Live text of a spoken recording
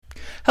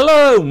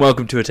Hello and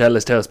welcome to a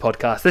Taylor's Tales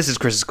podcast. This is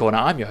Chris's Corner.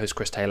 I'm your host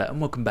Chris Taylor and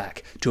welcome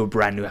back to a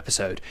brand new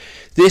episode.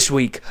 This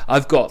week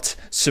I've got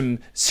some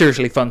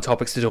seriously fun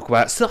topics to talk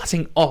about,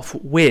 starting off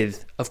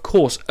with, of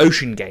course,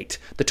 Oceangate,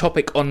 the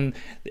topic on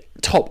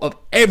top of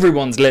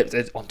everyone's lips,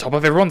 on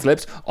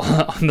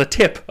the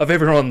tip of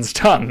everyone's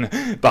tongue,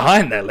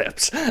 behind their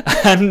lips.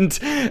 And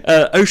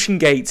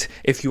Oceangate,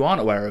 if you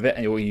aren't aware of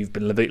it, or you've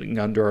been living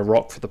under a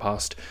rock for the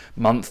past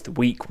month,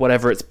 week,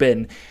 whatever it's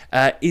been,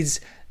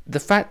 is the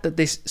fact that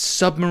this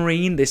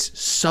submarine, this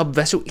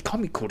sub-vessel, it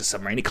can't be called a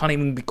submarine, it can't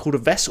even be called a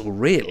vessel,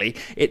 really.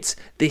 It's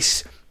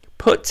this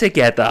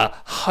put-together,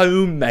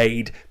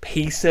 homemade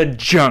piece of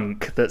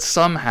junk that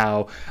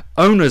somehow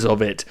owners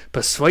of it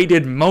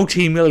persuaded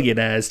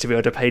multi-millionaires to be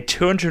able to pay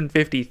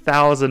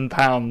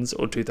 £250,000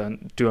 or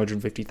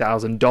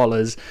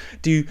 $250,000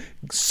 to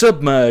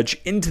submerge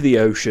into the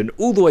ocean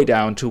all the way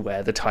down to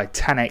where the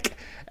Titanic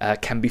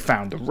can be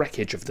found, the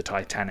wreckage of the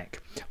Titanic.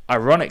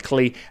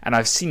 Ironically, and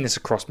I've seen this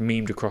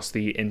memed across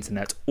the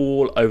internet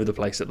all over the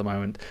place at the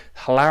moment,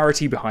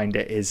 hilarity behind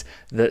it is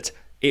that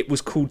it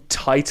was called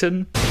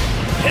Titan.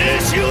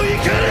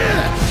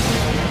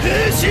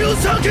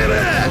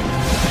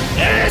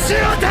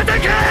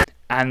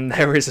 And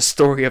there is a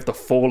story of the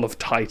fall of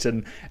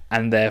Titan,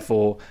 and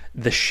therefore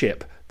the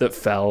ship that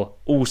fell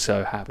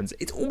also happens.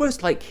 It's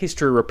almost like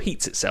history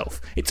repeats itself.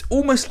 It's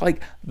almost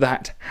like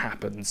that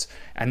happens.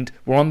 And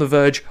we're on the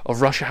verge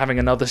of Russia having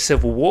another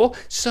civil war.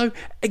 So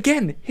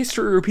again,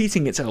 history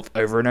repeating itself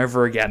over and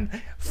over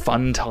again.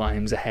 Fun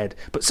times ahead.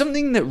 But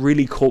something that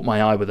really caught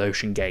my eye with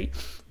Oceangate,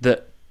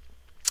 that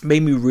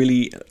made me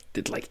really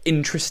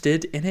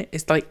interested in it,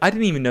 is I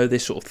didn't even know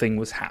this sort of thing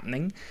was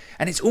happening,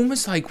 and it's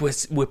almost like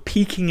we're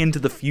peeking into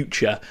the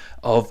future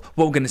of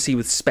what we're going to see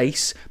with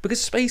space,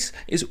 because space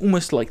is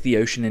almost like the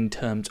ocean in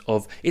terms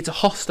of it's a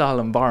hostile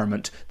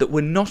environment that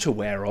we're not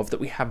aware of, that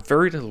we have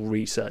very little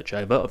research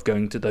over, of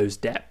going to those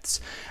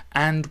depths,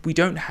 and we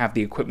don't have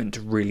the equipment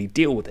to really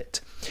deal with it.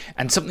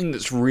 And something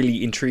that's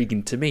really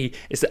intriguing to me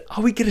is that,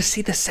 are we going to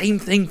see the same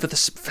thing for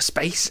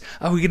space?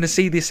 Are we going to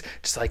see this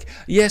just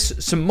yes,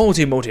 some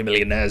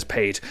multi-millionaires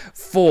paid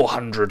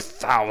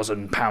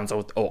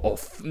 £400,000 or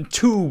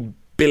 $2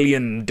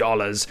 billion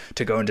to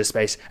go into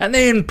space, and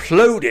they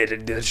imploded,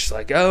 and it's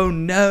just oh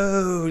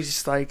no,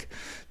 just oh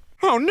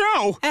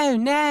no! Oh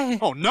no!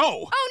 Oh no!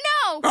 Oh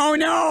no! Oh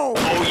no!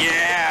 Oh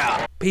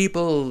yeah!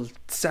 People,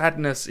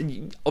 sadness,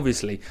 and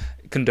obviously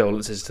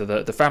condolences to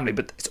the family,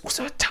 but it's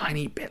also a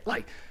tiny bit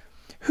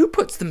who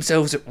puts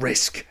themselves at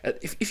risk?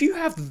 If you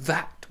have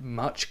that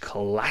much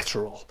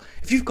collateral,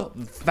 if you've got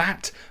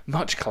that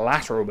much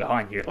collateral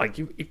behind you,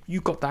 if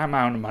you've got that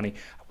amount of money,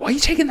 why are you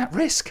taking that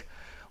risk?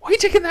 Why are you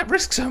taking that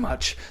risk so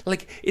much?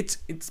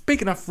 It's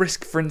big enough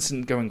risk, for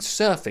instance, going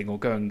surfing or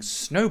going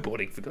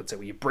snowboarding, for God's sake,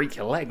 where you break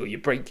your leg or you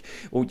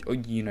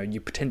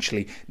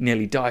potentially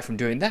nearly die from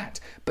doing that.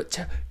 But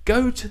to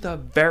go to the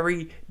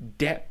very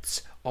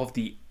depths of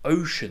the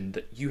ocean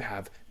that you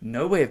have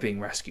no way of being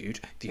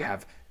rescued, that you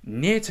have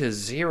near to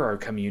zero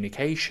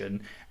communication,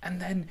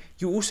 and then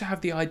you also have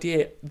the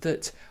idea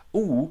that,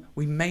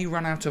 we may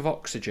run out of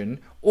oxygen,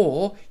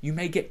 or you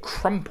may get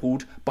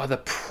crumpled by the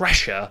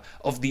pressure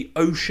of the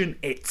ocean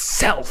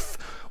itself.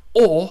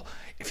 Or,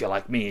 if you're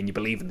like me and you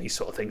believe in these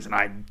sort of things, and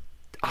I'm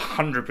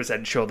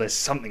 100% sure there's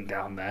something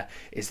down there,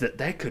 is that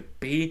there could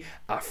be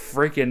a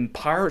friggin'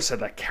 Pirates of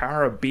the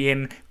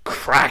Caribbean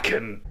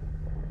Kraken.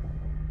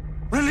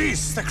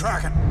 Release the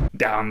Kraken!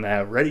 Down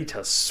there, ready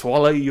to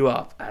swallow you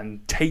up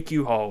and take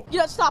you whole.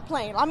 Stop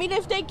playing. I mean,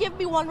 if they give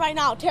me one right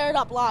now, tear it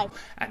up live.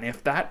 And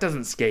if that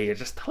doesn't scare you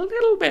just a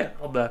little bit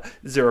on the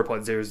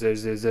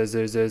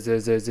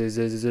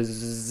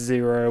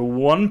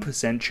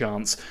 0.0000001%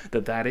 chance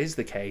that is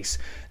the case,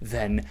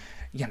 then,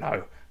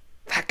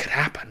 that could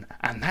happen,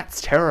 and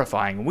that's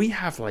terrifying. We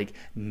have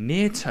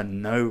near to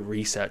no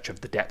research of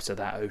the depths of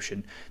that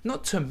ocean,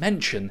 not to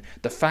mention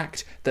the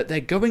fact that they're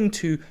going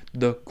to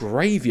the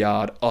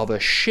graveyard of a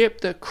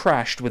ship that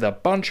crashed with a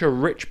bunch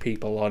of rich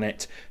people on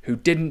it who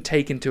didn't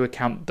take into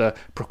account the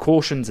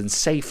precautions and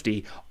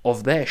safety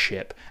of their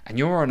ship, and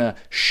you're on a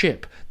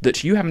ship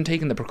that you haven't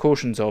taken the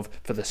precautions of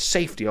for the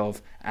safety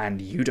of, and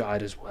you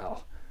died as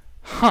well.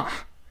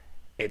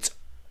 It's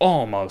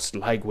almost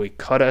like we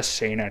could have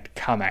seen it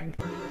coming.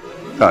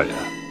 Oh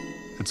yeah,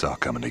 it's all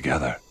coming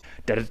together.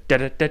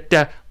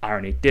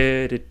 Irony.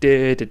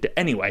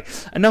 Anyway,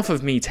 enough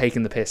of me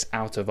taking the piss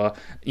out of 5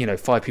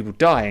 people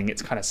dying.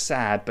 It's kind of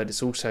sad, but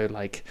it's also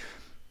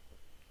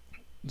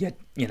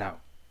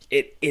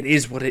it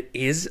is what it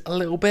is a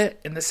little bit,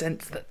 in the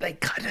sense that they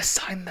kind of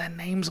signed their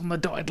names on the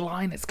dotted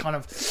line. It's kind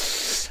of,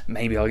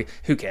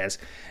 who cares?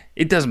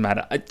 It doesn't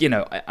matter.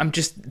 I'm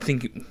just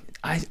thinking,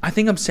 I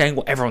think I'm saying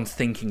what everyone's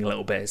thinking a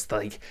little bit. It's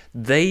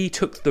they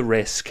took the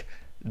risk.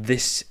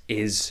 This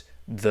is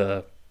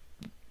the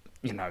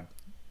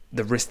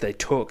risk they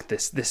took.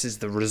 This is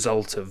the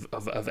result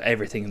of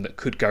everything that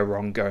could go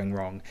wrong going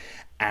wrong,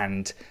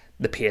 and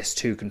the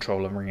PS2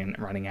 controller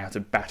running out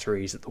of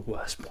batteries at the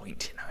worst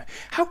point,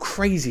 How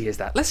crazy is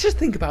that? Let's just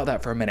think about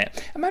that for a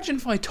minute. Imagine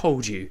if I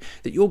told you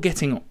that you're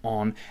getting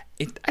on...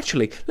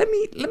 Actually, let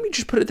me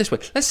just put it this way.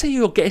 Let's say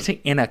you're getting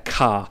in a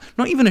car,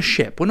 not even a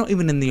ship, we're not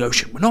even in the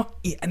ocean, we're not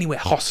anywhere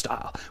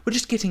hostile, we're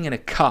just getting in a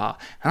car,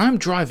 and I'm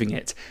driving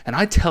it, and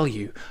I tell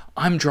you,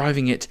 I'm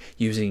driving it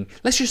using,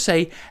 let's just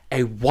say,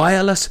 a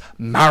wireless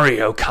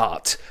Mario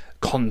Kart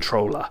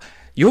controller.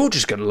 You're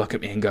just going to look at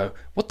me and go,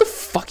 what the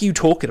fuck are you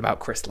talking about,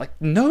 Chris? Like,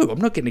 no, I'm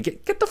not going to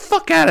get the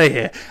fuck out of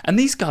here. And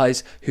these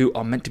guys who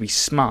are meant to be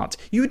smart,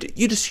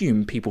 you'd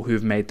assume people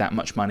who've made that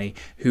much money,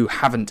 who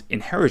haven't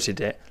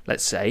inherited it,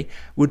 let's say,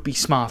 would be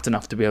smart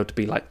enough to be able to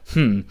be like,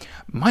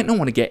 might not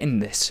want to get in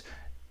this.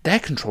 They're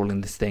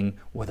controlling this thing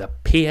with a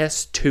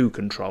PS2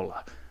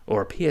 controller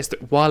or a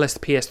wireless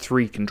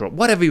PS3 controller,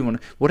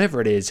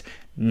 whatever it is,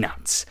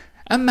 nuts.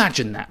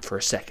 Imagine that for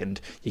a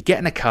second. You get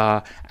in a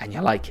car and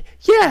you're like,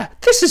 yeah,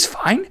 this is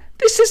fine.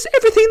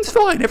 Everything's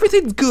fine.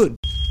 Everything's good.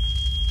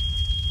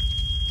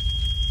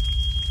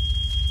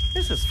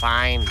 This is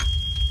fine.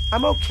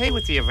 I'm okay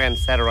with the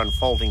events that are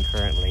unfolding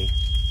currently.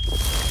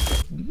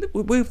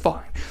 We're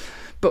fine.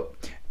 But,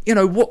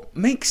 what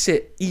makes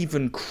it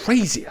even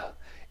crazier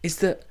is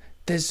that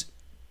there's,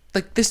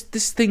 like,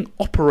 this thing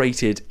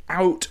operated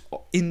out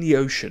in the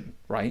ocean,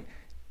 right?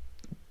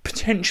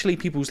 Potentially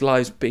people's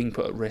lives being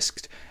put at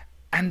risk.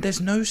 And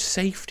there's no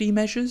safety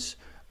measures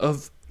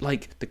of,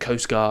 like, the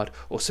Coast Guard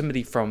or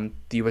somebody from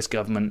the US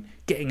government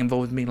getting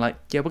involved and being like,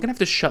 yeah, we're going to have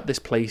to shut this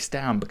place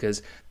down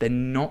because they're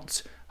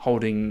not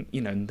holding,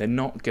 they're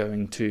not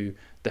going to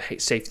the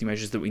safety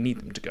measures that we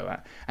need them to go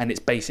at. And it's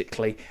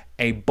basically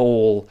a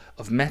ball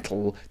of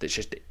metal that's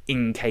just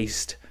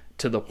encased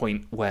to the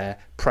point where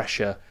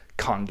pressure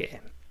can't get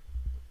in.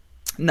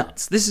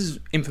 Nuts. This is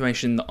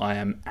information that I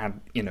am,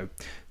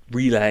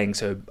 relaying,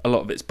 so a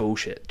lot of it's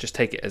bullshit. Just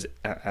take it as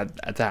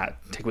that,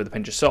 take it with a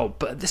pinch of salt.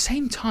 But at the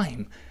same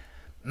time,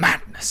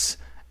 madness,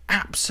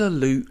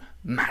 absolute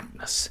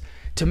madness.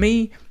 To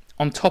me,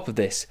 on top of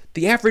this,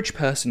 the average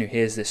person who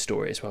hears this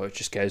story as well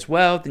just goes,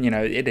 well, then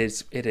it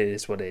is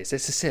what it is.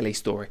 It's a silly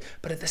story.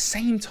 But at the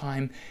same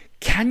time,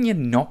 can you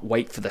not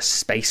wait for the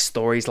space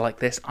stories like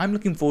this? I'm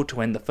looking forward to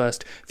when the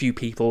first few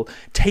people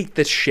take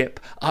this ship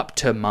up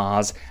to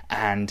Mars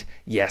and,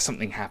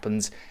 something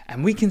happens.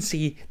 And we can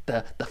see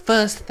the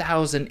first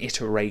 1,000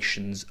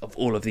 iterations of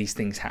all of these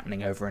things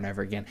happening over and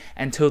over again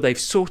until they've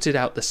sorted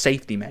out the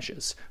safety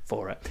measures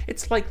for it.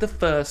 It's like the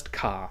first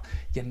car.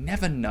 You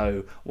never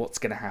know what's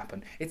going to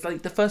happen. It's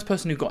like the first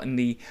person who got in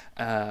the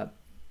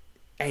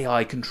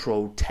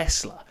AI-controlled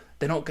Tesla.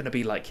 They're not going to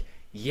be like,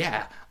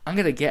 yeah, I'm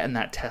going to get in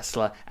that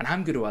Tesla and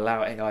I'm going to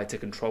allow AI to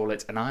control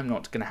it and I'm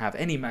not going to have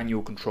any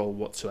manual control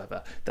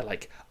whatsoever. They're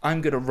like, I'm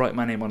going to write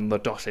my name on the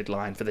dotted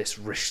line for this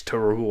risk to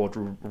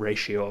reward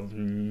ratio of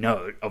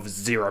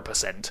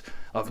 0%,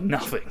 of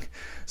nothing.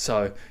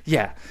 So,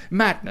 yeah,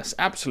 madness,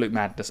 absolute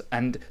madness.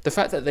 And the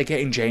fact that they're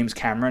getting James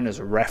Cameron as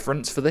a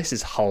reference for this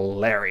is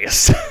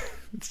hilarious.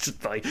 It's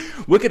just like,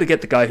 we're going to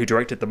get the guy who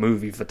directed the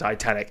movie for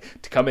Titanic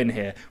to come in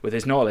here with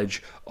his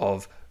knowledge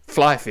of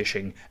fly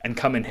fishing and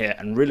come in here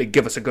and really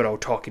give us a good old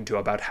talking to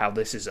about how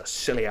this is a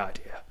silly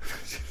idea.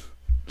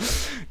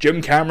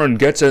 Jim Cameron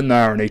gets in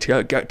there and he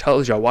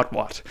tells you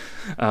what.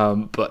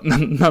 But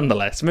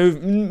nonetheless,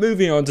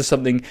 moving on to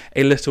something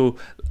a little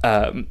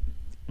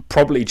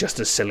probably just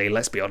as silly,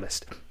 let's be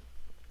honest.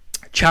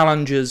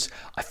 Challenges.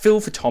 I feel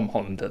for Tom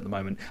Holland at the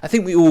moment. I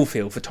think we all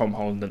feel for Tom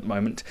Holland at the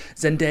moment.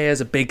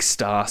 Zendaya's a big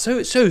star,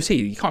 so see,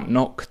 you can't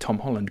knock Tom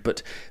Holland.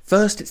 But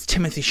first, it's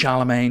Timothée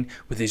Chalamet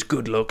with his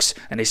good looks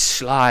and his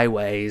sly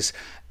ways,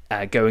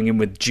 going in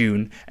with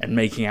June and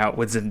making out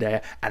with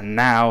Zendaya, and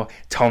now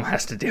Tom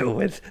has to deal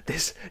with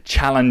this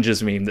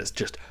challenges meme that's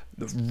just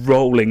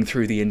rolling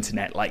through the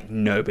internet like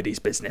nobody's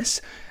business.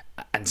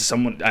 And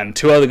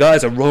two other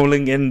guys are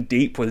rolling in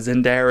deep with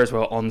Zendaya as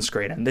well on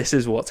screen, and this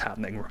is what's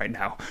happening right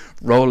now.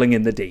 Rolling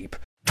in the deep.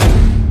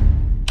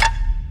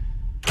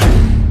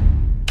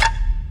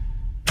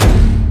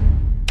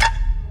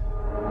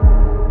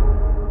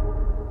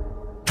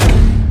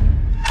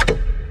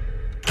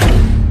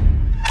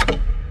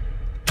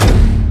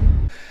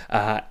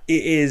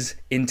 It is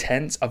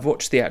intense. I've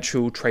watched the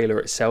actual trailer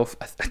itself.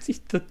 I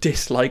think the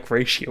dislike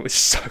ratio is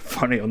so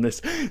funny on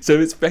this. So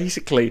it's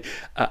basically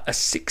a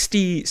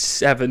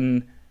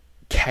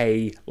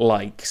 67k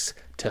likes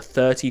to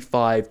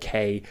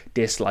 35k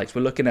dislikes.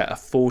 We're looking at a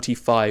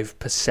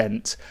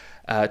 45%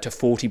 to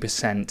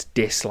 40%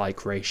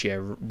 dislike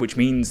ratio, which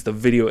means the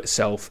video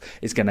itself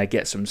is going to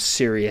get some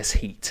serious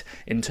heat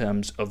in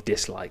terms of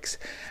dislikes.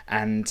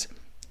 And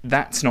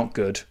that's not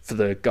good for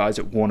the guys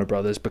at Warner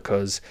Brothers,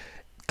 because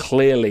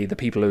clearly the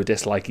people who are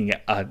disliking it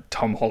are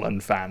Tom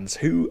Holland fans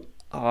who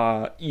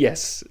are,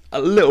 yes,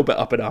 a little bit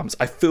up in arms.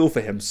 I feel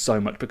for him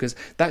so much, because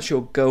that's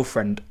your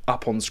girlfriend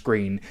up on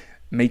screen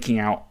making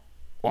out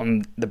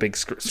on the big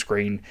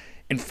screen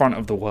in front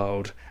of the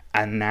world,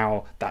 and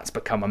now that's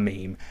become a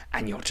meme,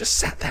 and you're just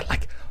sat there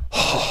like,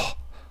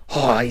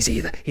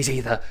 he's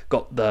either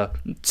got the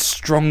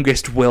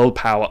strongest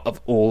willpower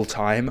of all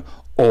time,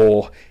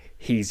 or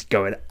he's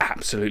going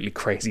absolutely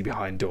crazy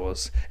behind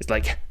doors. It's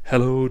like,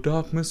 hello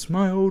darkness,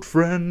 my old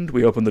friend.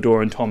 We open the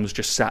door and Tom's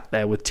just sat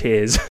there with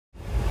tears.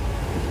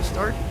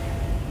 Start?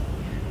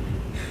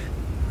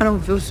 I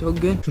don't feel so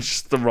good.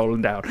 Just the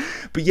rolling down.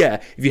 But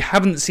yeah, if you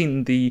haven't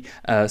seen the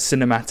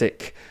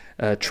cinematic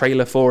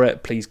trailer for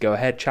it, please go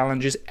ahead.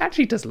 Challenges. It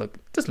actually doesn't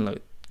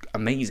look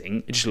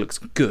amazing. It just looks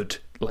good,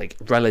 like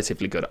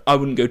relatively good. I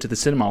wouldn't go to the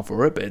cinema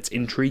for it, but it's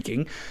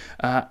intriguing,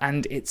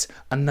 and it's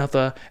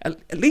another.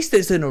 At least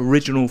it's an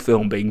original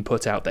film being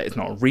put out there. It's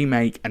not a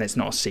remake and it's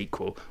not a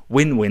sequel.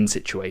 Win-win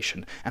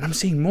situation. And I'm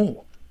seeing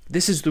more.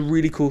 This is the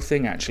really cool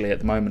thing actually at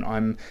the moment.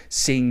 I'm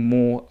seeing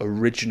more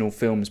original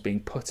films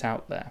being put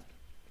out there,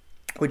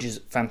 which is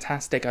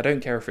fantastic. I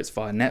don't care if it's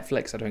via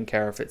Netflix, I don't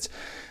care if it's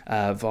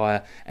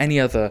via any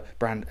other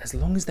brand, as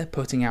long as they're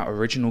putting out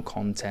original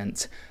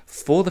content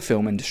for the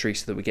film industry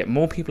so that we get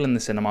more people in the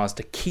cinemas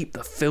to keep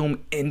the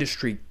film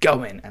industry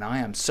going. And I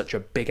am such a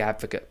big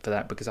advocate for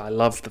that because I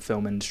love the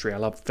film industry, I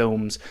love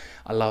films,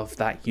 I love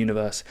that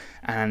universe.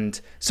 And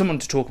someone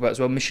to talk about as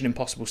well, Mission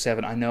Impossible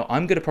 7, I know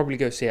I'm going to probably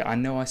go see it. I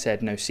know I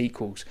said no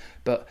sequels,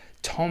 but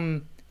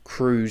Tom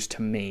Cruise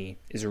to me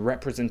is a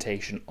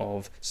representation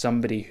of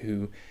somebody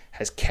who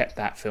has kept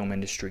that film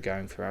industry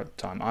going throughout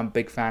the time. I'm a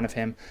big fan of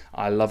him.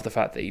 I love the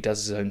fact that he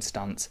does his own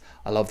stunts.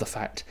 I love the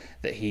fact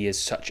that he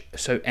is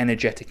so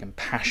energetic and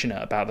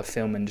passionate about the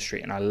film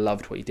industry, and I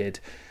loved what he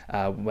did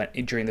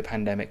during the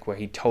pandemic, where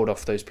he told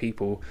off those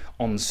people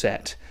on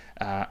set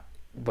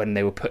when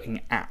they were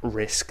putting at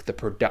risk the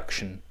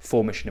production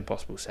for Mission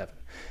Impossible 7.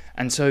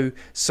 And so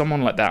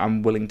someone like that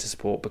I'm willing to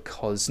support,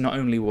 because not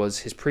only was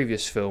his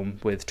previous film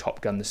with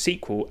Top Gun, the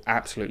sequel,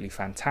 absolutely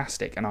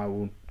fantastic, and I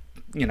will,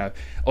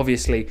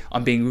 obviously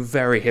I'm being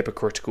very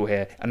hypocritical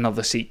here,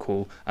 another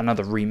sequel,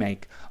 another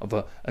remake of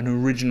an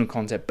original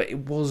concept, but it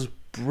was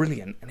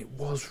brilliant and it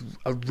was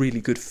a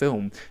really good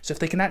film. So if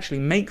they can actually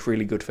make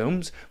really good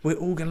films, we're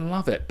all going to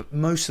love it. But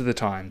most of the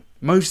time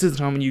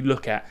when you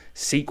look at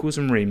sequels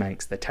and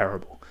remakes, they're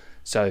terrible.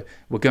 So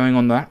we're going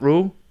on that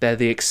rule. They're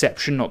the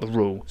exception, not the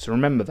rule. So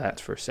remember that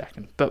for a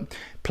second. But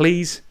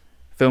please,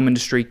 film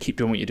industry, keep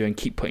doing what you're doing.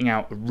 Keep putting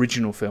out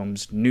original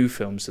films, new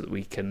films, so that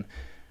we can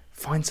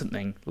find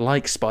something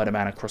like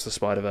Spider-Man Across the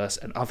Spider-Verse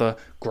and other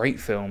great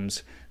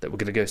films that we're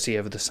going to go see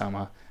over the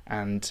summer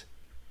and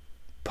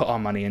put our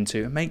money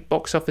into and make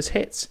box office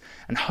hits.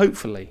 And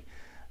hopefully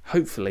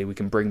we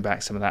can bring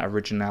back some of that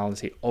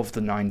originality of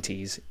the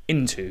 90s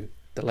into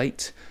the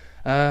late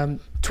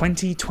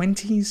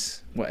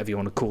 2020s, whatever you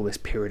want to call this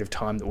period of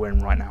time that we're in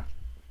right now.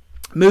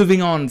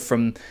 Moving on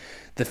from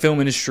the film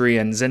industry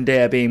and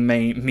Zendaya being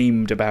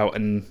memed about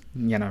and,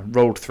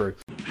 rolled through.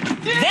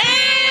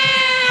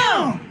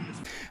 Damn!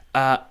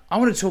 I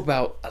want to talk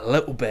about a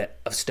little bit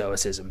of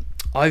stoicism.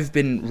 I've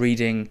been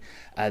reading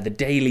The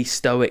Daily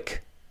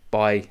Stoic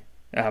by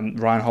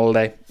Ryan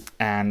Holiday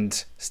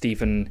and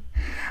Stephen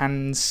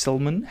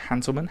Hanselman,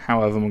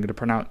 however I'm going to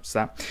pronounce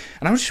that.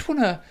 And I just want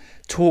to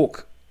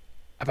talk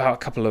about a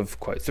couple of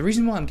quotes. The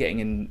reason why I'm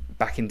getting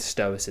back into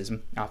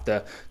stoicism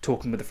after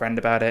talking with a friend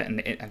about it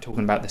and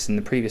talking about this in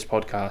the previous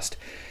podcast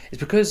is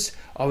because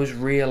I was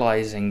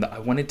realizing that I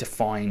wanted to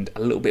find a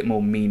little bit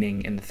more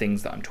meaning in the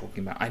things that I'm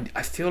talking about.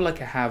 I feel like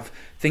I have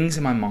things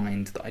in my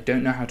mind that I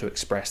don't know how to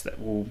express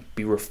that will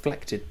be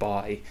reflected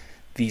by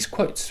these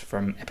quotes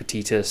from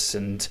Epictetus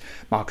and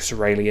Marcus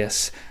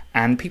Aurelius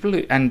and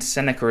and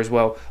Seneca as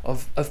well,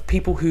 of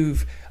people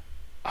who've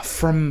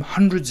from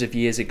hundreds of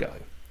years ago,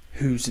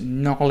 whose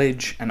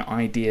knowledge and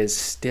ideas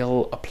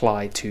still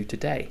apply to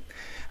today.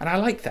 And I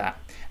like that.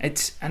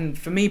 And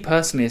for me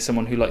personally, as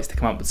someone who likes to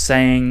come up with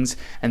sayings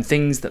and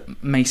things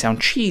that may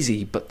sound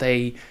cheesy, but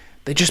they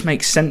just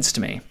make sense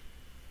to me.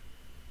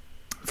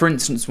 For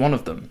instance, one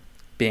of them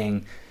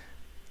being,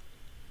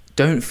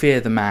 don't fear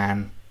the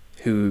man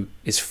who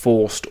is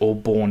forced or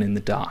born in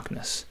the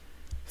darkness.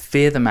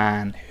 Fear the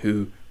man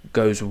who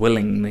goes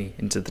willingly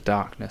into the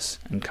darkness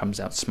and comes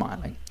out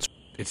smiling.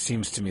 It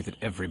seems to me that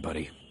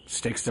everybody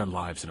stakes their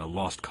lives in a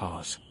lost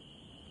cause.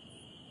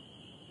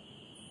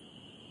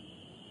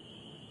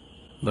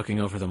 Looking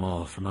over them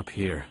all from up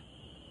here,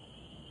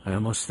 I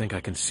almost think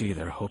I can see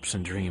their hopes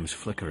and dreams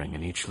flickering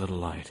in each little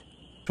light.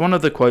 One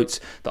of the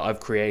quotes that I've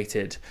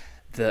created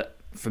that,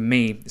 for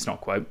me, it's not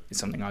a quote, it's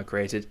something I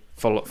created,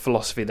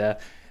 philosophy there.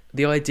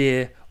 The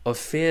idea of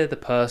fear the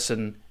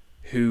person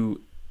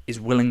who is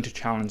willing to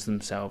challenge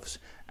themselves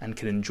and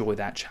can enjoy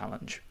that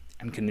challenge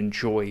and can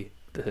enjoy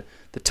the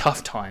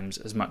tough times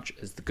as much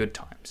as the good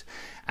times.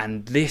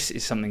 And this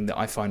is something that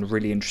I find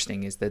really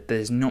interesting, is that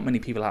there's not many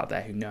people out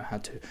there who know how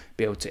to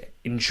be able to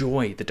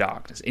enjoy the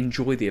darkness,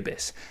 enjoy the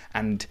abyss.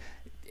 And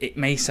it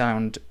may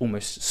sound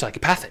almost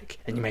psychopathic,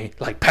 and you may,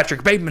 like,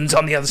 Patrick Bateman's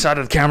on the other side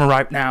of the camera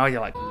right now, you're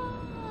like,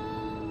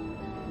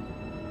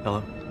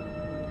 Hello?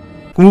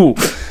 ooh.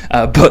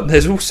 But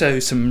there's also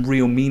some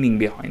real meaning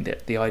behind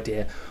it. The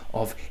idea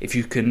of, if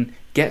you can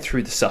get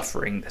through the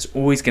suffering, there's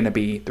always going to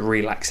be the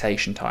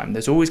relaxation time.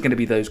 There's always going to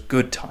be those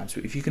good times.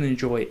 But if you can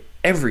enjoy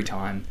every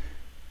time,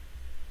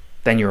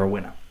 then you're a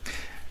winner.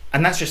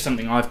 And that's just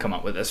something I've come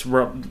up with. That's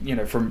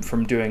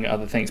from doing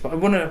other things. But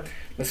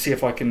let's see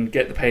if I can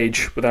get the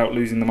page without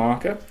losing the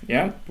marker.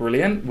 Yeah,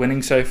 brilliant,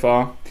 winning so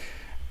far.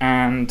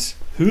 And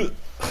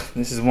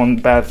this is one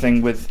bad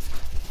thing with.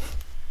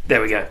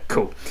 There we go.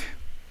 Cool.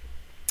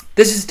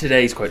 This is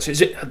today's quote. So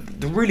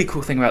the really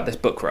cool thing about this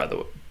book,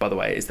 by the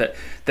way, is that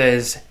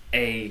there's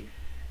a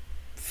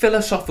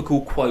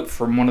philosophical quote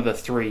from one of the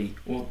three,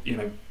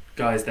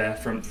 guys there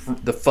from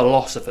the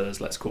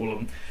philosophers, let's call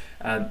them.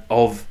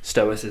 Of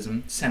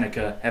Stoicism,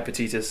 Seneca,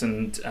 Epictetus,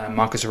 and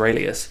Marcus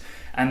Aurelius.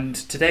 And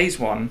today's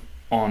one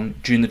on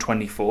June the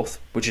 24th,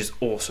 which is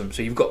awesome.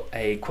 So you've got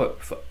a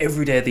quote for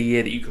every day of the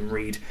year that you can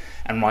read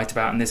and write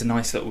about, and there's a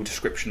nice little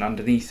description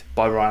underneath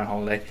by Ryan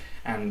Holiday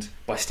and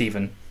by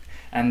Stephen.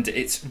 And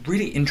it's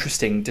really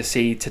interesting to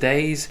see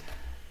today's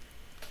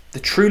 "the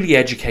truly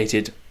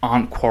educated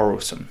aren't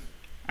quarrelsome."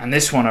 And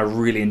this one I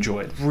really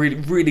enjoyed. Really,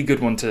 really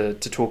good one to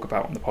talk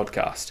about on the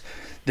podcast.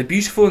 "The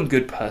beautiful and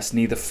good person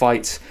neither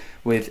fights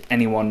with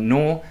anyone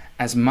nor,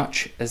 as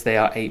much as they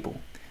are able,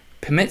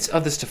 permits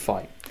others to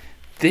fight.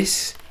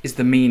 This is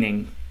the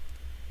meaning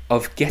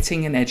of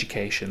getting an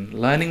education,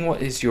 learning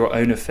what is your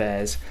own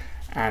affairs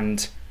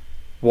and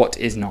what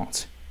is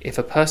not. If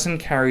a person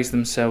carries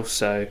themselves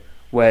so,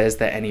 where is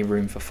there any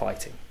room for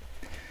fighting?"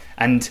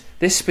 And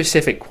this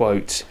specific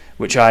quote,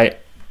 which I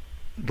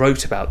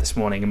wrote about this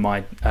morning in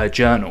my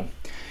journal,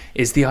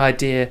 is the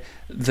idea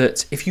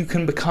that if you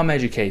can become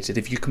educated,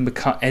 if you can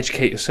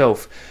educate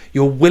yourself,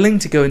 you're willing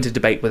to go into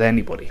debate with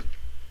anybody.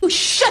 You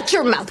shut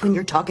your mouth when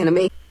you're talking to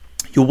me.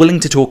 You're willing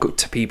to talk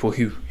to people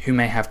who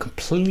may have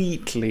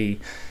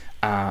completely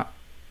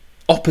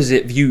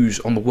opposite views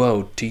on the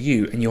world to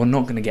you, and you're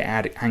not going to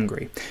get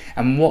angry.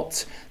 And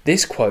what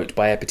this quote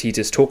by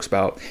Epictetus talks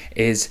about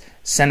is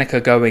Seneca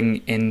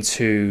going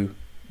into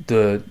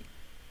the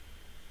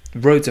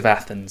roads of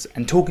Athens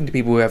and talking to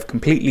people who have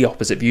completely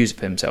opposite views of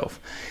himself,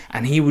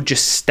 and he would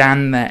just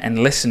stand there and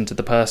listen to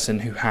the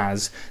person who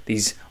has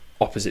these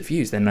opposite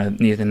views. They're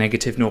neither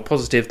negative nor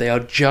positive, they are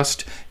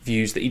just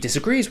views that he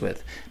disagrees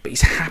with, but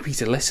he's happy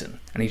to listen,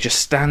 and he just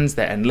stands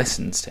there and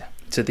listens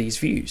to these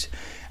views.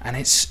 And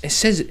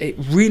it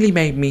really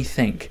made me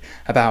think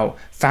about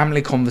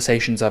family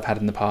conversations I've had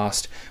in the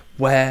past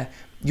where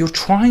you're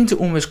trying to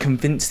almost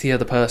convince the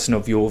other person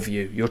of your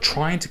view. You're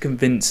trying to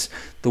convince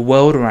the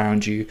world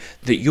around you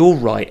that you're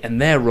right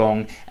and they're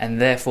wrong, and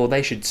therefore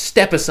they should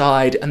step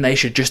aside and they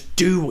should just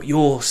do what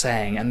you're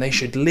saying, and they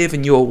should live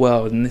in your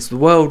world, and the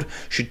world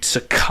should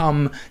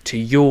succumb to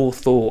your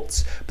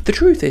thoughts. But the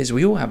truth is,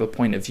 we all have a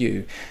point of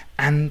view.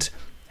 And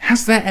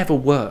has that ever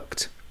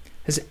worked?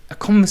 Has a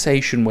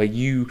conversation where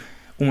you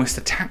almost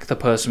attack the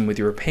person with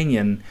your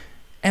opinion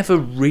ever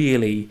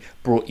really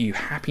brought you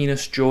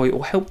happiness, joy,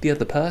 or helped the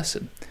other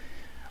person?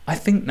 I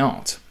think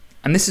not.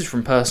 And this is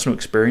from personal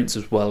experience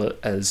as well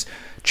as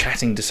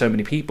chatting to so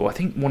many people. I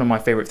think one of my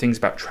favourite things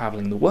about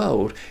travelling the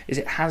world is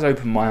it has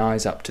opened my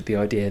eyes up to the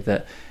idea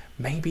that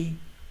maybe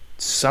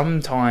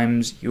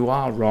sometimes you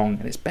are wrong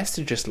and it's best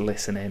to just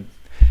listen in.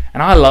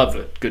 And I love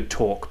a good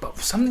talk, but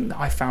something that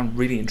I found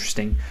really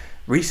interesting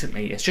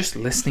recently is just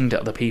listening to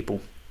other people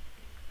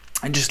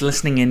and just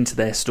listening into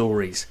their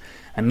stories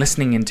and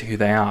listening into who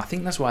they are. I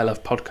think that's why I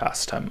love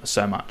podcasts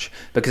so much,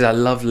 because I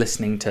love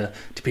listening to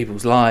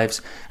people's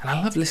lives, and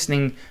I love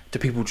listening to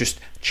people just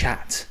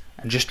chat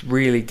and just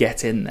really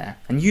get in there.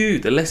 And you,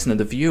 the listener,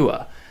 the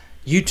viewer,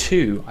 you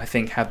too, I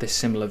think, have this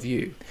similar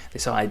view,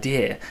 this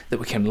idea that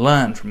we can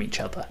learn from each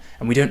other,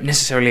 and we don't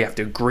necessarily have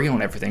to agree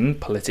on everything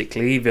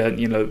politically,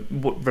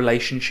 what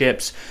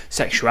relationships,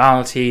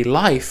 sexuality,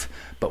 life,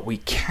 but we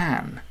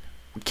can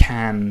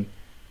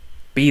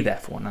be there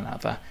for one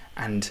another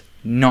and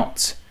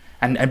not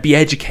and be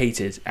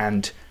educated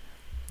and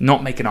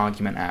not make an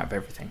argument out of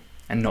everything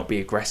and not be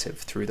aggressive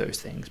through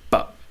those things,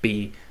 but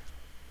be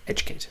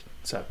educated.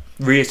 So,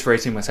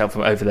 reiterating myself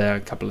over there a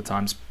couple of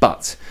times,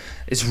 but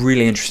it's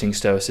really interesting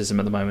Stoicism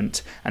at the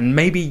moment, and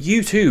maybe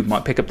you too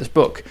might pick up this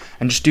book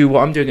and just do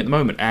what I'm doing at the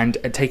moment and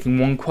taking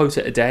one quote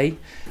at a day,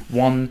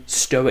 one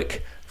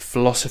Stoic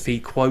philosophy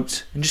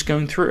quote, and just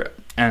going through it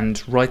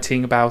and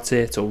writing about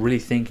it or really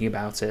thinking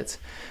about it.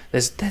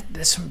 There's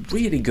some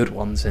really good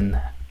ones in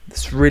there.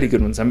 There's really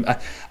good ones.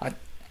 I'll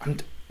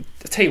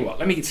tell you what,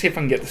 let me see if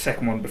I can get the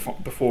second one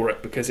before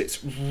it, because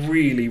it's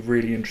really,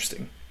 really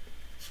interesting.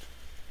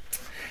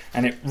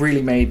 And it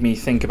really made me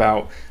think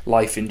about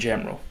life in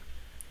general.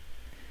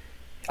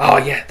 Oh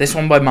yeah, this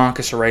one by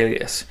Marcus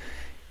Aurelius.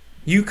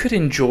 You could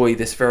enjoy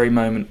this very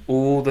moment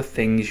all the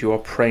things you are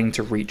praying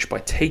to reach by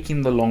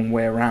taking the long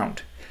way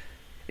around,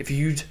 if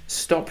you'd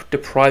stop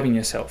depriving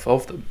yourself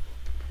of them.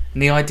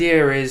 And the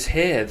idea is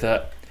here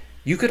that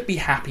you could be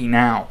happy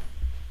now.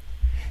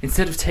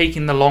 Instead of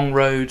taking the long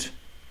road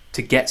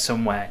to get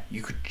somewhere,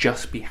 you could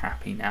just be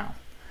happy now.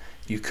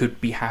 You could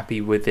be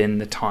happy within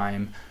the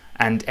time.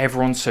 And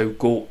everyone's so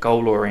goal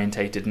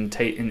orientated, and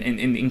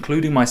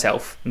including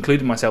myself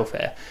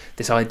here.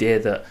 This idea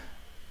that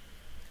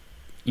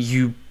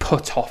you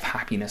put off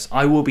happiness.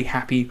 I will be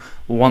happy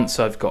once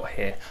I've got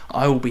here.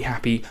 I will be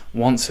happy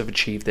once I've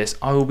achieved this.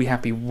 I will be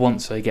happy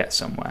once I get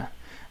somewhere.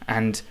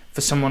 And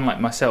for someone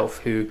like myself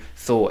who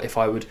thought if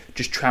I would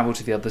just travel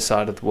to the other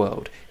side of the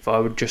world, if I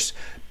would just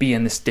be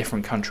in this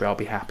different country, I'll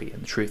be happy.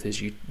 And the truth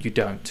is you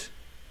don't.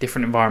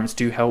 Different environments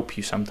do help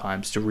you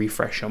sometimes to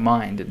refresh your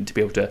mind and to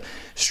be able to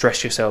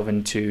stress yourself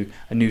into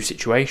a new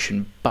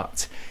situation,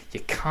 but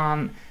you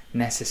can't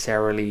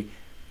necessarily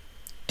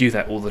do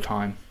that all the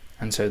time.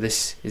 And so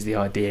this is the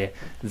idea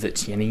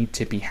that you need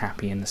to be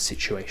happy in the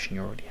situation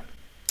you're already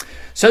in.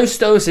 So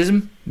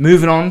stoicism,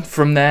 moving on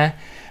from there.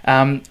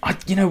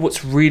 You know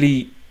what's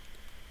really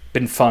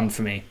been fun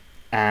for me,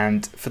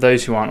 and for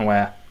those who aren't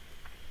aware,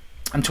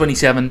 I'm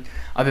 27.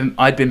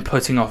 I'd been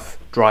putting off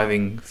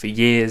driving for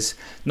years,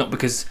 not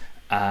because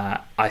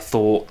I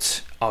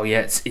thought, oh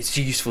yeah, it's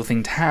a useful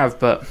thing to have,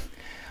 but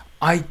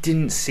I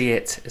didn't see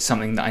it as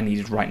something that I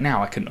needed right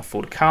now. I couldn't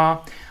afford a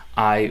car.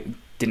 I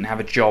didn't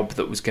have a job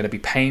that was going to be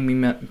paying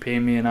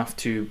me enough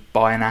to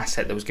buy an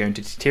asset that was going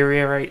to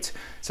deteriorate.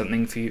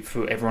 Something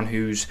for everyone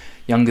who's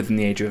younger than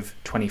the age of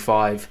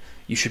 25,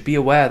 you should be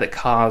aware that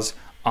cars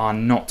are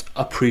not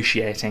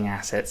appreciating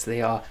assets.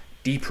 They are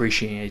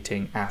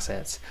depreciating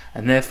assets,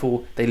 and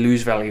therefore they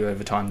lose value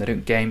over time. They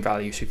don't gain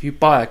value. So if you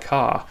buy a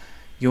car,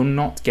 you're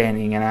not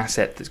gaining an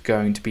asset that's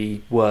going to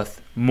be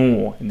worth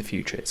more in the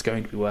future. It's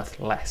going to be worth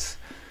less.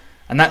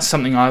 And that's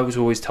something I was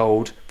always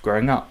told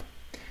growing up.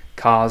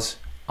 Cars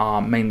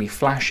are mainly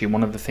flashy.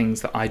 One of the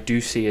things that I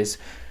do see is,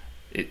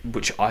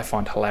 which I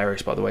find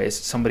hilarious, by the way, is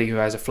somebody who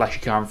has a flashy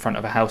car in front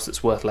of a house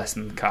that's worth less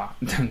than the car.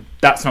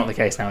 That's not the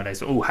case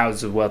nowadays. All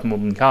houses are worth more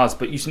than cars,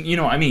 but you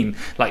know what I mean.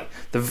 Like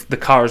the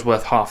car is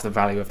worth half the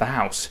value of the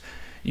house.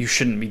 You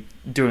shouldn't be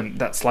doing.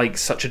 That's like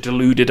such a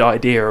deluded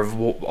idea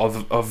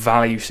of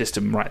value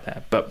system right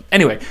there. But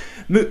anyway,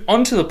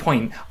 on to the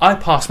point. I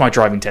passed my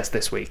driving test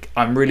this week.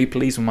 I'm really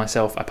pleased with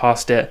myself. I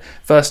passed it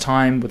first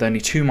time with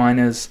only 2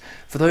 minors.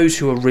 For those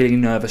who are really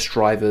nervous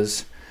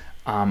drivers,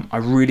 I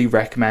really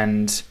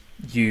recommend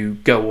you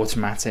go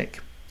automatic.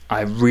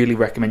 I really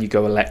recommend you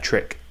go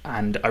electric,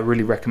 and I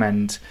really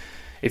recommend,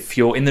 if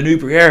you're in the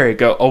Newbury area,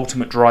 go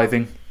Ultimate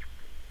Driving.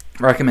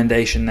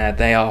 Recommendation there.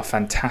 They are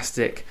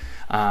fantastic.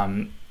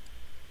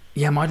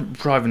 My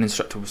driving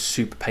instructor was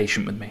super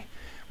patient with me.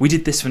 We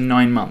did this for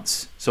 9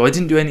 months, so I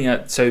didn't do any.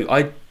 So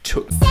I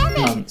took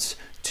 7 months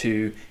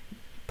to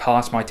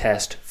pass my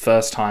test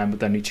first time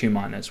with only 2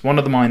 minors. One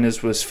of the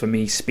minors was for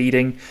me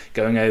speeding,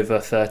 going over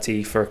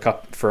 30 for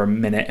a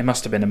minute. It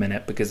must have been a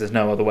minute because there's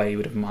no other way you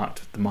would have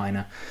marked the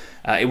minor.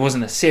 It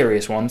wasn't a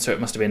serious one, so it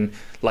must have been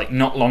like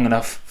not long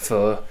enough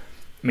for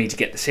me to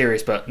get the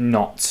serious, but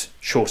not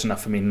short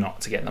enough for me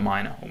not to get the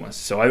minor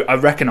almost. So I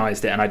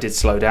recognised it and I did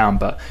slow down,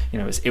 but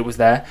it was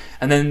there.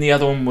 And then the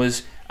other one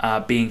was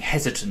being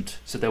hesitant.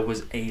 So there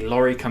was a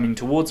lorry coming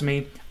towards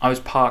me. I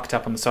was parked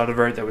up on the side of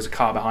the road. There was a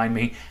car behind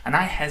me, and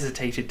I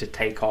hesitated to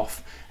take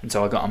off, and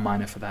so I got a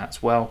minor for that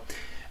as well.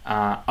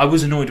 I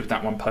was annoyed with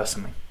that one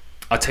personally.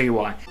 I'll tell you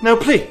why. Now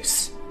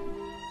please,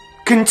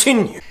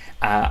 continue.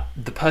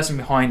 The person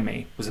behind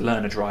me was a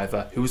learner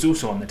driver who was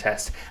also on the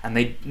test, and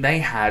they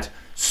had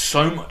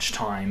so much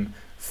time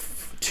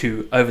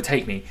to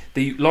overtake me.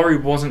 The lorry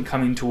wasn't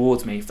coming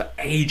towards me for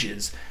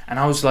ages, and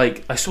I was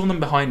like, I saw them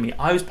behind me.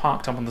 I was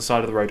parked up on the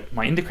side of the road.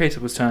 My indicator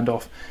was turned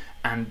off,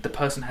 and the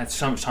person had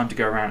so much time to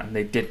go around, and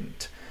they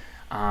didn't.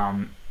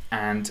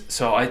 And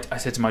so I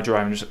said to my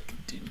driver,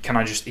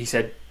 he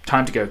said,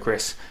 time to go,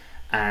 Chris.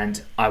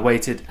 And I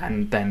waited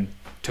and then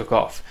took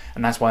off,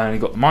 and that's why I only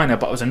got the minor.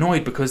 But I was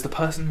annoyed because the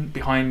person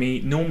behind me,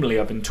 normally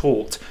I've been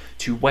taught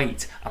to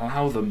wait,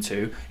 allow them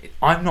to.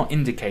 I'm not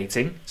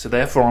indicating, so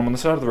therefore I'm on the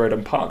side of the road,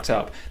 I'm parked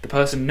up. The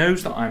person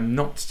knows that I'm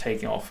not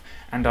taking off,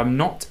 and I'm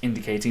not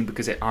indicating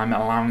because I'm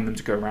allowing them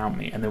to go around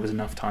me, and there was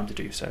enough time to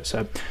do so.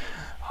 So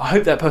I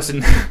hope that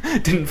person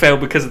didn't fail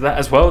because of that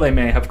as well. They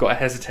may have got a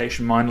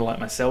hesitation minor like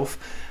myself,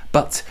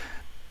 but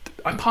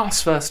I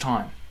passed first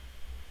time.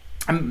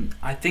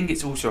 I think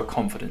it's also a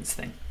confidence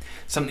thing.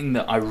 Something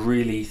that I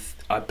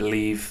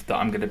believe that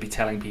I'm going to be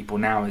telling people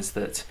now is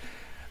that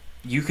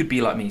you could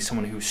be like me,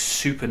 someone who's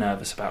super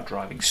nervous about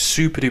driving,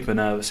 super duper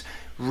nervous,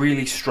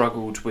 really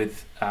struggled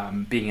with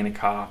being in a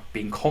car,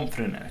 being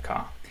confident in a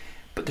car.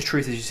 But the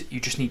truth is, you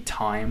just need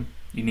time.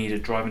 You need a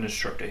driving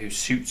instructor who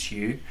suits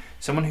you,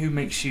 someone who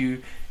makes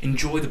you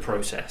enjoy the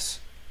process.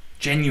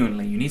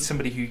 Genuinely, you need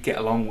somebody who you get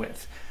along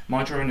with.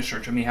 My driving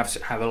instructor and me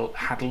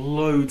had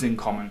loads in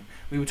common.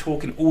 We were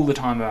talking all the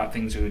time about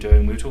things we were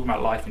doing. We were talking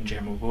about life in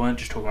general. We weren't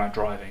just talking about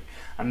driving.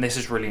 And this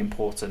is really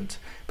important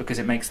because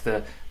it makes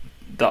the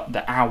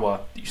hour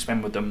that you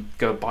spend with them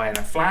go by in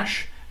a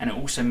flash, and it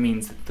also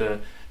means that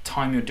the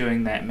time you're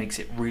doing that makes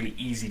it really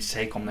easy to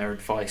take on their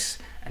advice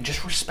and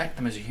just respect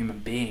them as a human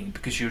being,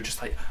 because you're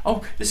just like,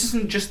 oh, this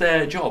isn't just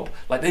their job.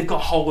 Like, they've got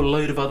a whole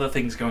load of other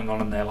things going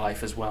on in their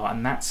life as well,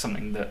 and that's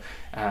something that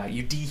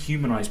you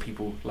dehumanize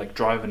people like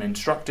driving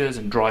instructors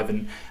and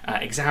driving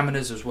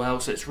examiners as well.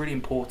 So it's really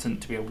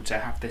important to be able to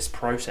have this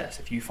process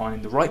of you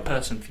finding the right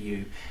person for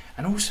you,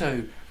 and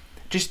also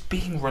just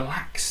being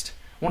relaxed.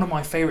 One of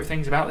my favourite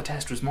things about the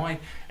test was my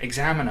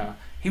examiner.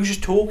 He was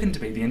just talking to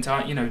me the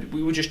entire,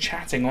 we were just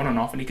chatting on and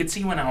off, and he could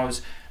see when I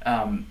was,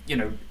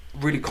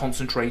 really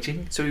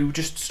concentrating, so he would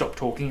just stop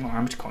talking,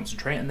 allow me to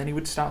concentrate, and then he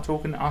would start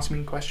talking, ask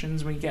me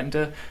questions, when you get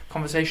into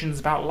conversations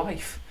about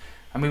life.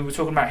 And we were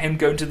talking about him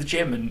going to the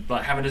gym and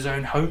like having his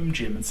own home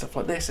gym and stuff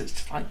like this. It's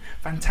just like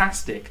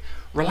fantastic.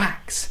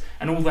 Relax.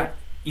 And all that,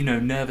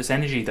 nervous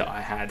energy that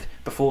I had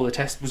before the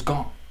test was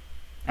gone.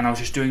 And I was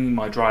just doing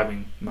my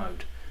driving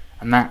mode.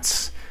 And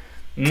that's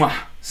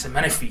c'est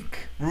magnifique.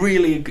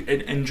 Really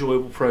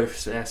enjoyable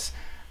process.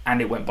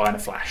 And it went by in a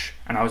flash.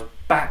 And I was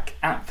back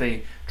at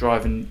the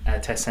driving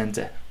test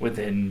centre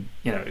within,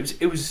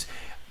 it was,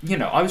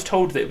 I was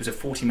told that it was a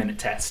 40-minute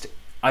test.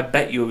 I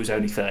bet you it was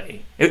only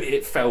 30.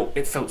 It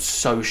felt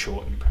so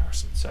short in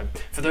comparison. So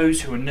for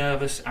those who are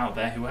nervous out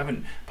there, who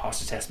haven't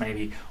passed a test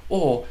maybe,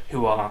 or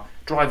who are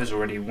drivers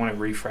already, want a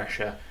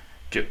refresher,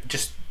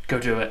 just go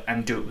do it,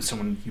 and do it with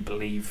someone you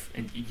believe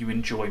and you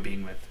enjoy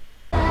being with.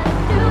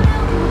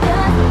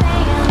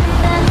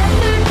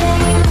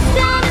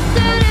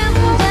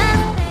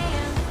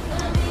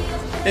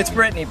 It's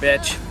Brittany,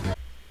 bitch.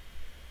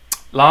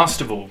 Last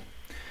of all,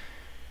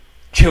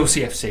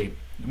 Chelsea FC.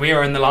 We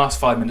are in the last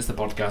 5 minutes of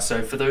the podcast,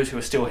 so for those who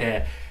are still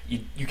here,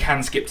 you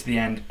can skip to the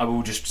end. I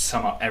will just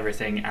sum up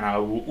everything, and I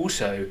will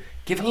also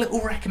give a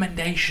little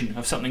recommendation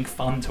of something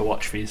fun to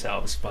watch for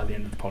yourselves by the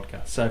end of the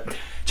podcast. So,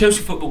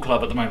 Chelsea Football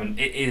Club at the moment,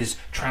 it is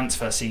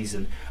transfer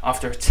season.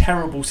 After a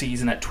terrible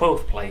season at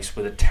 12th place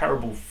with a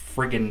terrible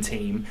friggin'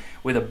 team,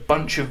 with a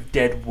bunch of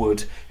dead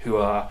wood who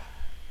are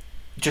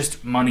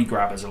just money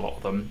grabbers, a lot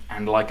of them,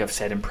 and like I've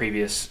said in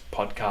previous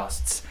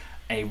podcasts,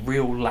 a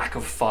real lack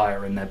of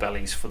fire in their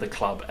bellies for the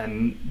club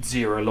and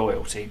zero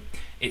loyalty.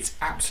 It's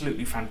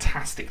absolutely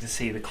fantastic to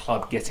see the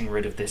club getting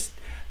rid of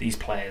these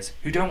players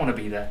who don't want to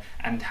be there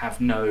and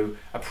have no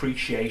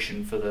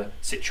appreciation for the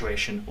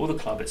situation or the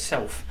club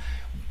itself.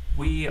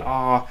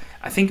 I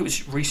think it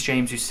was Reece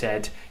James who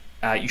said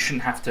you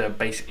shouldn't have to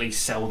basically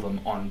sell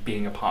them on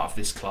being a part of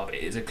this club.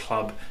 It is a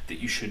club that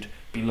you should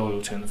be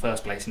loyal to in the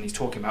first place, and he's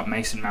talking about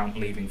Mason Mount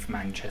leaving for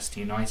Manchester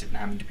United and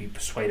having to be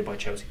persuaded by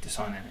Chelsea to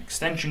sign an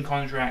extension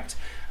contract,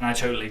 and I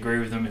totally agree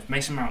with them. If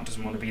Mason Mount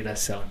doesn't want to be there,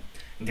 sell him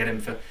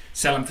and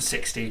sell him for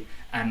 60,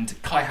 and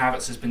Kai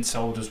Havertz has been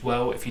sold as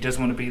well. If he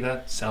doesn't want to be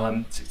there, sell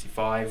him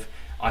 65.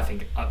 I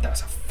think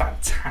that's a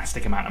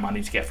fantastic amount of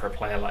money to get for a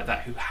player like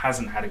that who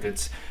hasn't had a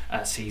good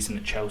season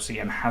at Chelsea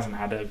and hasn't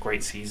had a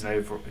great season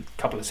over a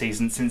couple of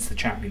seasons since the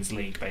Champions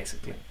League,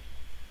 basically.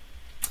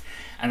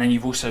 And then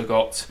you've also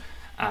got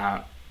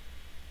again,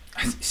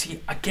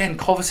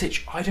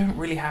 Kovacic. I don't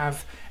really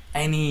have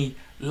any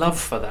love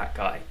for that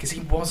guy because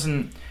he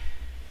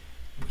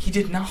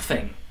did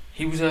nothing.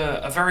 He was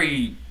a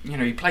very,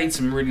 he played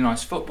some really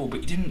nice football,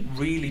 but he didn't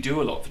really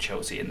do a lot for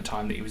Chelsea in the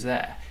time that he was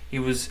there. He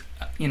was,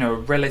 a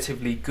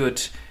relatively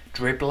good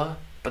dribbler,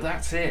 but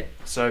that's it.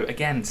 So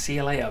again, see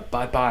you later,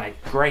 bye-bye,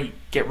 great,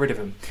 get rid of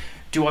him.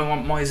 Do I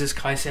want Moises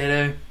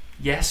Caicedo?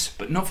 Yes,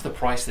 but not for the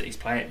price that he's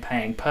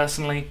paying.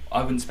 Personally,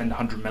 I wouldn't spend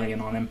 100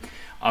 million on him.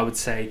 I would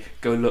say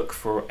go look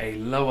for a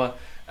lower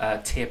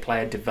tier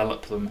player,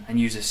 develop them, and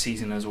use a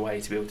season as a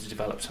way to be able to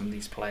develop some of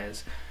these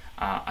players.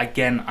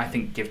 Again, I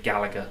think give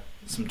Gallagher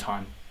some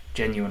time,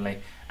 genuinely.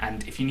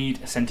 And if you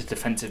need a centre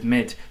defensive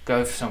mid,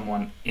 go for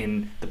someone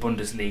in the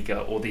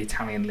Bundesliga or the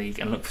Italian league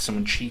and look for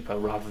someone cheaper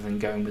rather than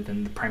going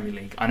within the Premier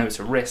League. I know it's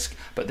a risk,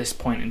 but at this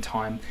point in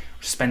time,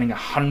 spending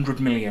 100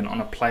 million on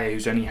a player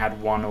who's only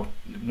had one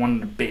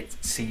and a bit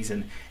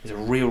season is a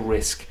real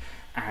risk.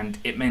 And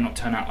it may not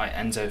turn out like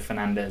Enzo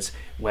Fernandez,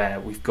 where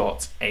we've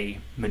got a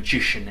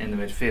magician in the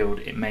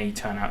midfield. It may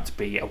turn out to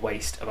be a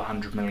waste of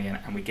 100 million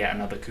and we get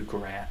another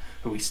Cucurella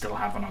who we still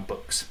have on our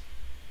books.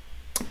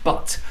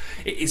 But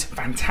it is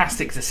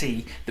fantastic to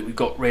see that we've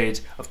got rid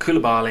of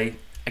Koulibaly.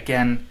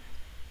 Again,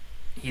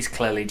 he's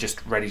clearly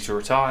just ready to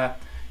retire.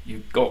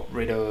 You got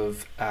rid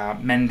of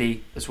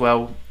Mendy as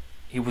well.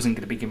 He wasn't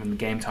going to be given the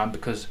game time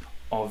because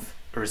of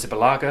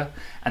Arrizabalaga.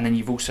 And then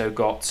you've also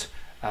got,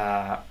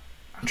 I'm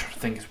trying to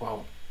think as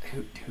well,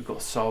 who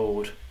got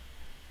sold.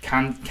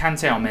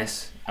 Kante I'll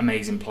miss,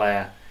 amazing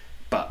player,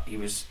 but he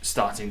was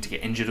starting to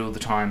get injured all the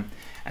time.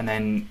 And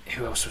then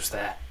who else was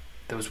there?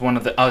 There was one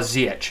of the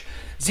Ziyech.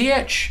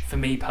 Ziyech, for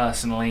me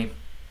personally,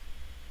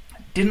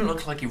 didn't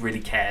look like he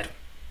really cared.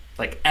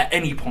 Like at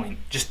any point,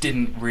 just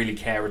didn't really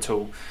care at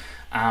all.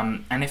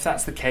 And if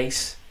that's the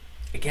case,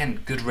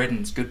 again, good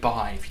riddance,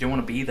 goodbye. If you don't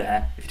want to be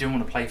there, if you don't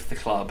want to play for the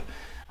club,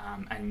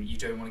 and you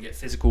don't want to get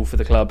physical for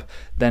the club,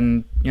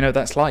 then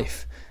that's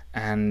life.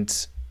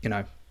 And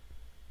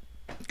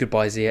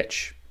goodbye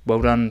Ziyech.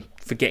 Well done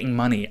for getting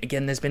money.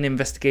 Again, there's been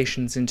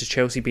investigations into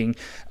Chelsea being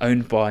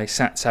owned by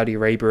Saudi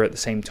Arabia at the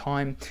same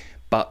time,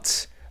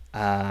 but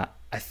I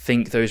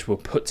think those were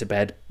put to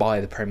bed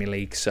by the Premier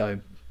League, so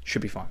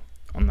should be fine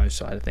on those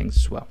side of things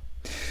as well.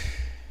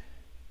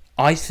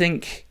 I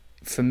think,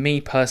 for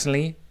me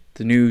personally,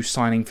 the new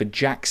signing for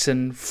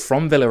Jackson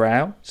from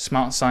Villarreal,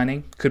 smart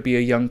signing, could be a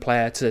young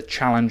player to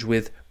challenge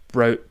with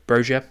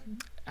Broja.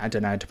 I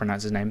don't know how to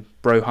pronounce his name.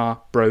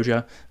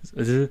 Broja,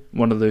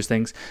 one of those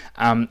things.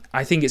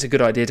 I think it's a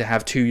good idea to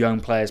have two young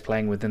players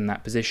playing within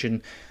that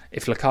position.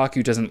 If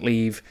Lukaku doesn't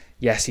leave,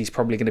 yes, he's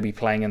probably going to be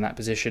playing in that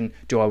position.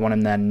 Do I want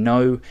him there?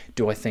 No.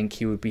 Do I think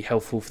he would be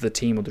helpful for the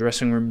team or the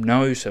dressing room?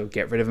 No. So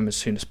get rid of him as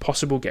soon as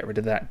possible. Get rid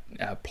of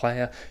that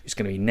player who's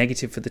going to be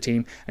negative for the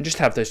team, and just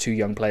have those two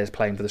young players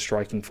playing for the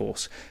striking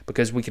force,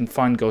 because we can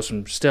find goals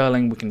from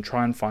Sterling, we can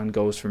try and find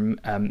goals from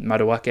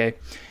Madueke,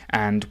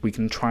 and we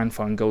can try and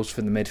find goals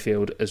from the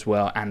midfield as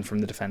well and from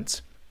the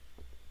defence.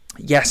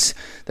 Yes,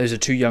 those are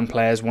two young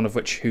players, one of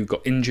which who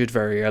got injured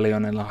very early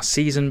on in last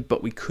season,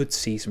 but we could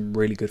see some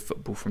really good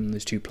football from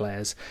those two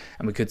players,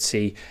 and we could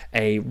see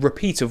a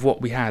repeat of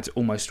what we had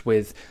almost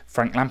with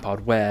Frank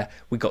Lampard, where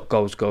we got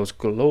goals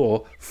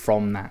galore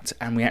from that,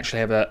 and we actually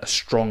have a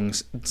strong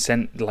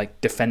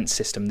defence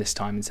system this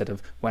time instead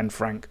of when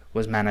Frank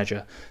was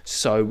manager.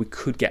 So we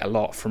could get a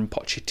lot from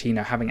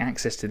Pochettino having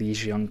access to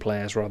these young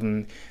players rather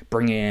than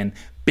bringing in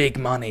big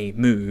money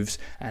moves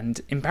and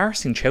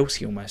embarrassing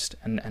Chelsea almost,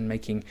 and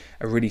making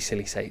a really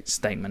silly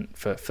statement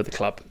for the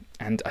club.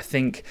 And I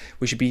think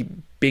we should be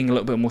being a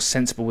little bit more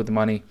sensible with the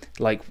money,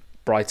 like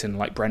Brighton,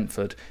 like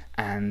Brentford,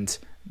 and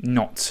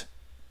not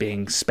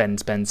being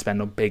spend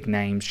on big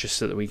names just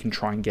so that we can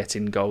try and get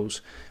in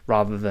goals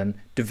rather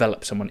than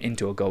develop someone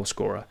into a goal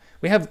scorer.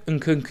 We have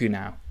Nkunku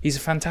now. He's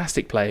a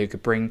fantastic player who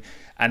could bring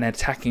an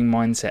attacking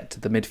mindset to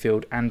the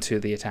midfield and to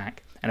the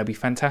attack. And it'll be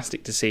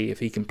fantastic to see if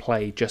he can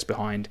play just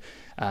behind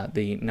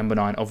the number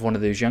 9 of one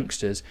of those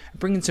youngsters,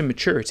 bring in some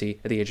maturity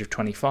at the age of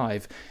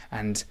 25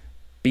 and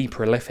be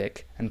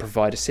prolific and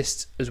provide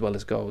assists as well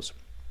as goals.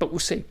 But we'll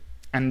see.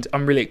 And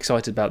I'm really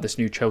excited about this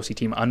new Chelsea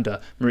team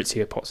under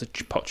Mauricio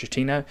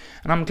Pochettino,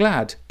 and I'm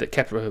glad that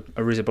Kepa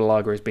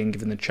Arrizabalaga is being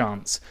given the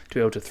chance to be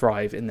able to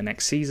thrive in the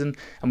next season,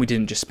 and we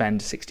didn't just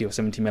spend 60 or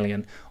 70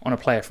 million on a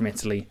player from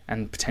Italy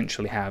and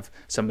potentially have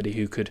somebody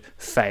who could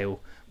fail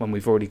when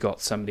we've already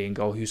got somebody in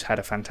goal who's had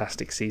a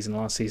fantastic season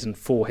last season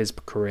for his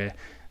career,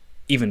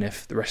 even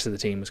if the rest of the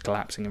team was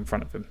collapsing in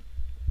front of him.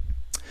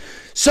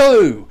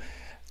 So,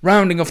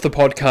 rounding off the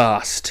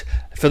podcast,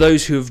 for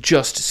those who have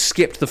just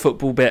skipped the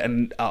football bit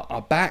and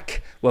are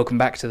back, welcome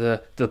back to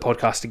the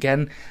podcast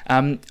again.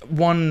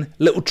 One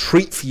little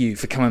treat for you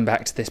for coming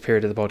back to this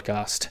period of the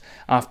podcast.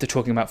 After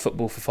talking about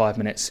football for 5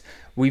 minutes,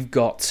 we've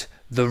got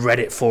the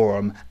Reddit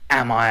forum,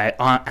 Am I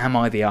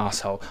the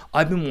Arsehole?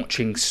 I've been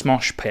watching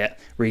Smosh Pit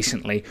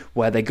recently,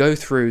 where they go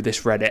through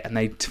this Reddit and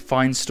they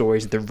find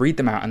stories, they read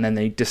them out, and then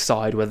they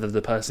decide whether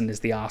the person is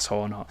the arsehole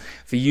or not.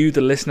 For you,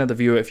 the listener, the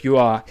viewer, if you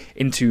are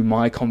into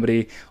my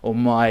comedy or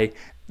my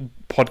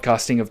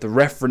podcasting of the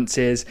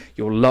references,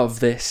 you'll love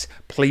this.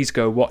 Please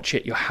go watch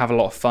it. You'll have a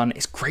lot of fun.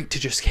 It's great to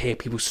just hear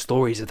people's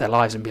stories of their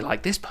lives and be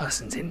like, this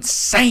person's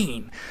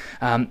insane.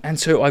 And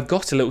so I've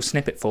got a little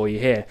snippet for you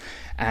here,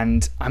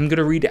 and I'm going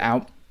to read it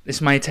out. This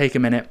may take a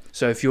minute,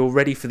 so if you're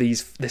ready for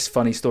this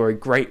funny story,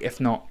 great. If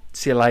not,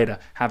 see you later.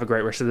 Have a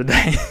great rest of the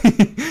day.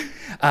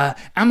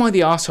 Am I the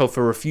arsehole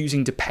for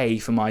refusing to pay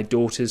for my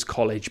daughter's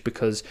college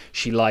because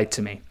she lied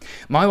to me?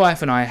 My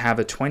wife and I have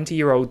a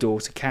 20-year-old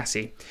daughter,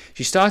 Cassie.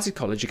 She started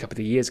college a couple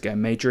of years ago,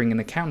 majoring in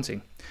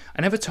accounting.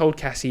 I never told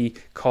Cassie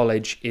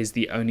college is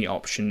the only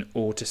option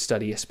or to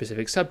study a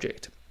specific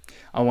subject.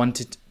 I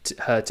wanted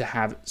her to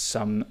have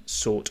some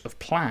sort of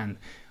plan,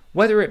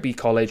 whether it be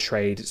college,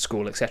 trade,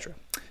 school, etc.,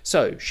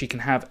 so she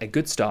can have a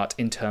good start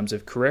in terms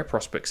of career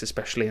prospects,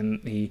 especially in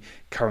the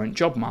current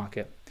job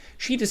market.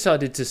 She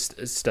decided to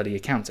study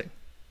accounting.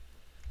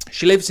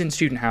 She lives in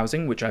student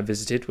housing, which I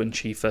visited when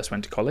she first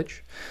went to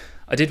college.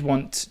 I did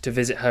want to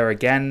visit her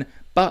again,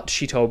 but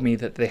she told me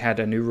that they had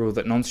a new rule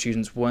that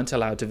non-students weren't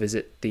allowed to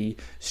visit the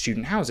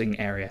student housing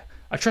area.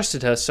 I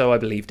trusted her, so I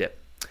believed it.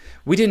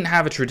 We didn't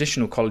have a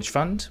traditional college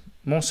fund,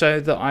 more so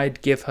that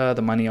I'd give her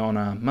the money on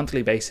a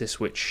monthly basis,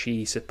 which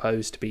she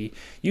supposed to be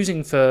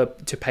using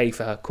to pay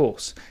for her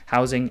course,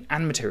 housing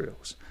and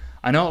materials.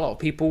 I know a lot of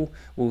people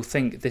will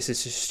think this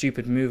is a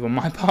stupid move on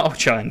my part,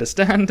 which I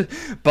understand,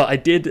 but I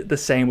did the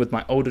same with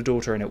my older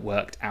daughter and it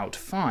worked out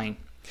fine.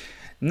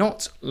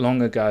 Not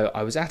long ago,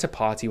 I was at a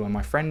party when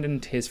my friend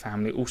and his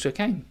family also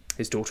came.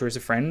 His daughter is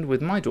a friend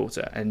with my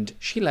daughter, and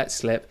she let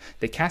slip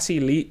that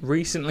Cassie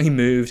recently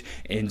moved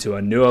into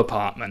a new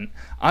apartment.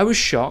 I was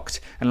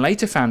shocked and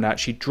later found out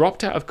she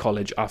dropped out of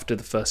college after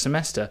the first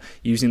semester,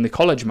 using the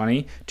college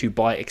money to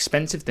buy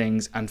expensive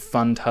things and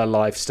fund her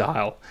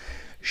lifestyle.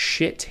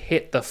 Shit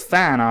hit the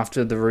fan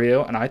after the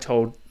reel, and I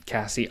told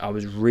Cassie I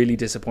was really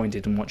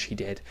disappointed in what she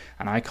did,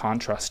 and I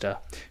can't trust her.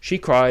 She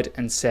cried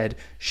and said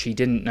she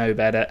didn't know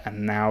better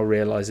and now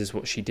realizes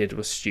what she did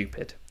was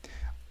stupid.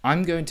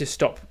 I'm going to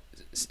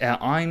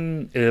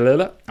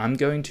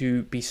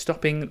be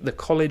stopping the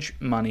college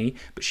money,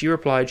 but she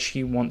replied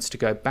she wants to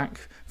go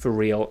back for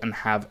real and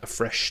have a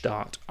fresh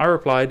start. I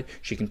replied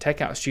she can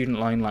take out a student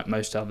loan like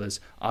most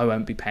others. I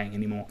won't be paying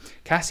anymore.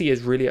 Cassie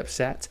is really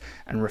upset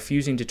and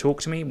refusing to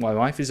talk to me. My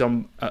wife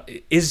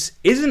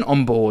isn't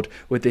on board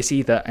with this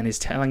either and is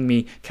telling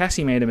me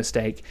Cassie made a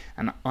mistake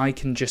and I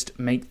can just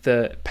make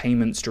the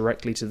payments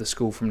directly to the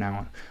school from now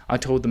on. I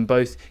told them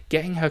both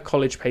getting her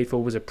college paid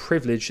for was a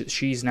privilege that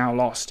she's now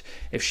lost.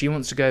 If she wants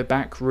wants to go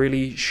back,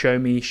 really show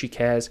me she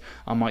cares,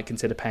 I might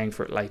consider paying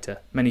for it later.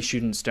 Many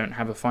students don't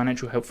have a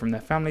financial help from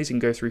their families and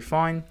go through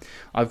fine.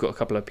 I've got a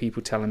couple of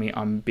people telling me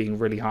I'm being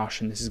really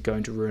harsh and this is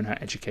going to ruin her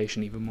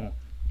education even more.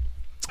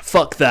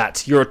 Fuck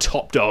that. You're a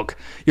top dog.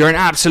 You're an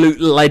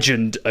absolute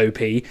legend, OP,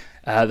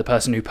 the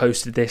person who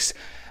posted this.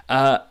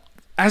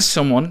 As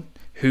someone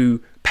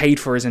who paid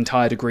for his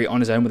entire degree on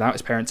his own without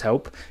his parents'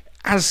 help,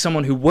 as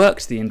someone who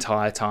worked the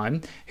entire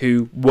time,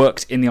 who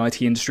worked in the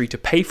IT industry to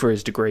pay for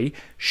his degree,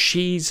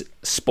 she's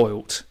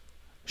spoilt.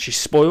 She's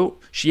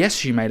spoilt. Yes,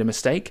 she made a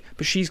mistake,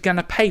 but she's going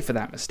to pay for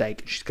that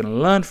mistake. She's going to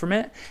learn from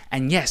it.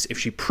 And yes, if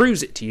she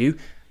proves it to you,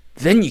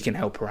 then you can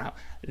help her out.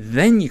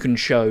 Then you can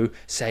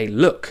say,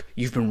 look,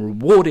 you've been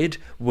rewarded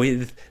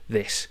with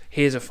this.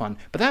 Here's a fund.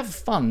 But that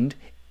fund,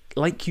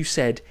 like you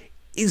said,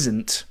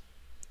 isn't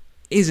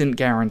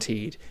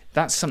guaranteed.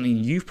 That's something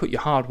you've put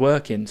your hard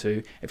work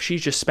into. If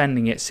she's just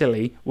spending it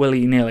silly,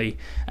 willy-nilly,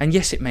 and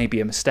yes, it may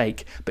be a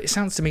mistake, but it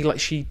sounds to me like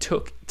she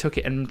took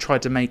it and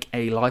tried to make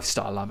a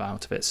lifestyle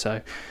out of it.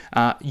 So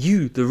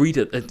you, the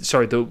reader,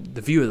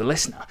 the viewer, the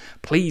listener,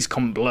 please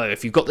comment below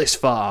if you've got this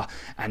far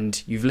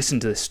and you've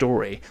listened to this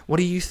story. What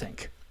do you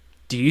think?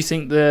 Do you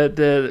think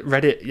the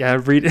Reddit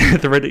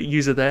the Reddit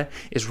user there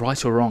is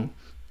right or wrong?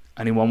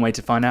 Only one way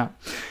to find out.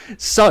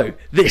 So,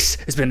 this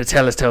has been the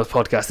Taylor's Tales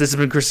podcast. This has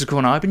been Chris's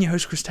Corner. I've been your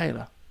host, Chris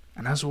Taylor.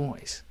 And as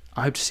always,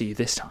 I hope to see you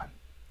this time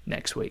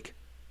next week.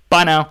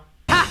 Bye now.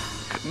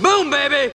 Boom, baby!